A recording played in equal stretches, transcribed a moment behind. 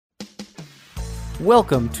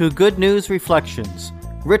Welcome to Good News Reflections,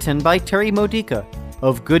 written by Terry Modica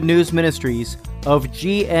of Good News Ministries of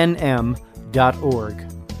GNM.org.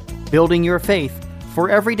 Building your faith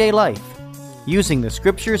for everyday life, using the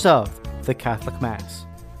scriptures of the Catholic Mass.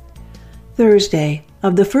 Thursday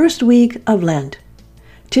of the first week of Lent.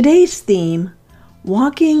 Today's theme,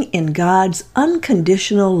 Walking in God's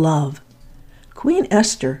Unconditional Love. Queen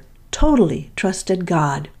Esther totally trusted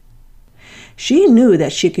God. She knew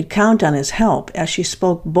that she could count on his help as she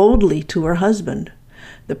spoke boldly to her husband,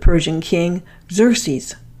 the Persian king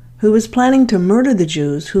Xerxes, who was planning to murder the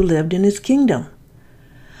Jews who lived in his kingdom.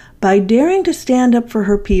 By daring to stand up for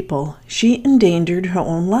her people, she endangered her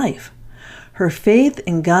own life. Her faith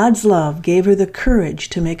in God's love gave her the courage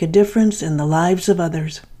to make a difference in the lives of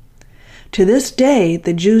others. To this day,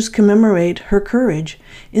 the Jews commemorate her courage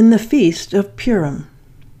in the Feast of Purim.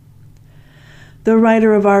 The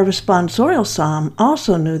writer of our responsorial psalm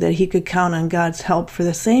also knew that he could count on God's help for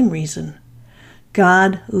the same reason.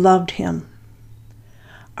 God loved him.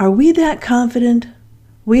 Are we that confident?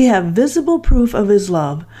 We have visible proof of his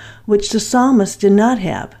love, which the psalmist did not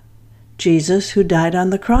have. Jesus, who died on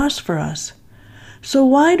the cross for us. So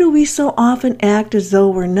why do we so often act as though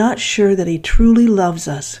we're not sure that he truly loves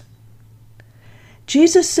us?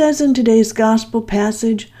 Jesus says in today's gospel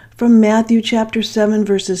passage from Matthew chapter 7,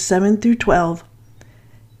 verses 7 through 12,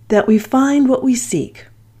 that we find what we seek.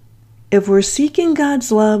 If we're seeking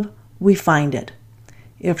God's love, we find it.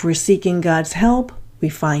 If we're seeking God's help, we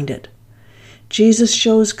find it. Jesus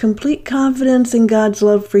shows complete confidence in God's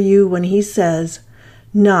love for you when he says,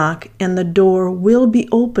 "Knock and the door will be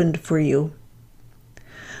opened for you."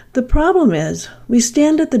 The problem is, we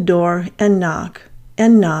stand at the door and knock,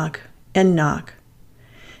 and knock, and knock.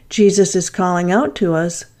 Jesus is calling out to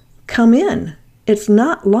us, "Come in, it's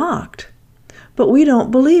not locked." But we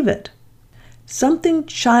don't believe it. Something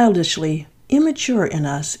childishly immature in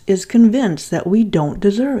us is convinced that we don't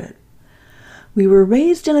deserve it. We were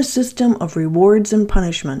raised in a system of rewards and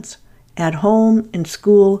punishments, at home, in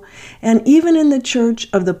school, and even in the church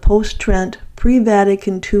of the post-Trent,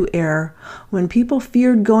 pre-Vatican II era, when people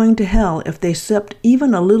feared going to hell if they sipped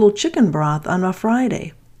even a little chicken broth on a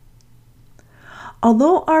Friday.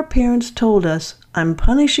 Although our parents told us, "I'm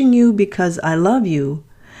punishing you because I love you,"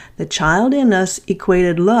 the child in us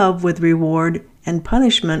equated love with reward and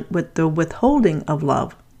punishment with the withholding of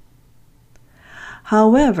love.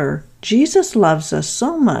 However, Jesus loves us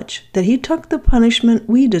so much that he took the punishment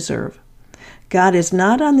we deserve. God is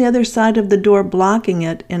not on the other side of the door blocking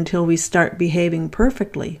it until we start behaving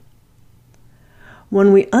perfectly.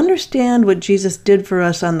 When we understand what Jesus did for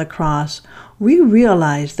us on the cross, we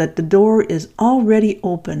realize that the door is already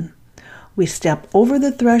open. We step over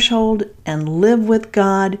the threshold and live with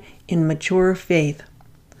God in mature faith.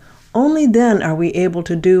 Only then are we able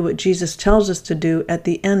to do what Jesus tells us to do at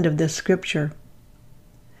the end of this scripture.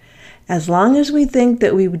 As long as we think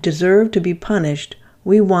that we deserve to be punished,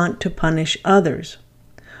 we want to punish others.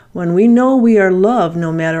 When we know we are loved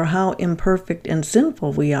no matter how imperfect and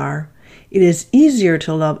sinful we are, it is easier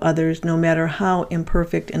to love others no matter how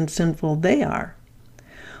imperfect and sinful they are.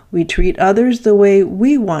 We treat others the way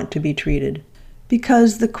we want to be treated,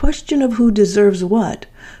 because the question of who deserves what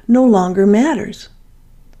no longer matters.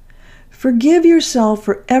 Forgive yourself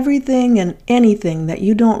for everything and anything that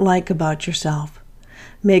you don't like about yourself.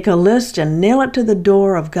 Make a list and nail it to the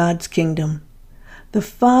door of God's kingdom. The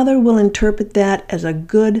Father will interpret that as a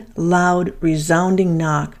good, loud, resounding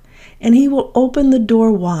knock, and he will open the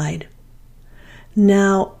door wide.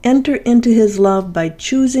 Now enter into his love by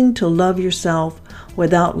choosing to love yourself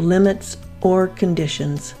without limits or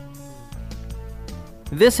conditions.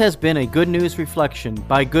 This has been a Good News Reflection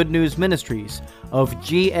by Good News Ministries of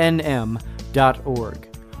GNM.org.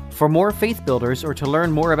 For more faith builders or to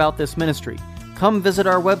learn more about this ministry, come visit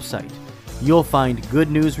our website. You'll find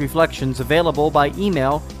Good News Reflections available by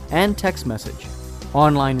email and text message,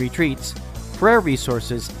 online retreats, prayer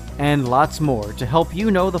resources, and lots more to help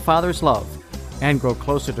you know the Father's love and grow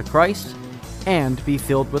closer to Christ and be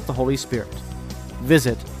filled with the Holy Spirit.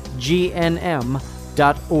 Visit GNM.org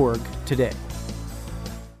today.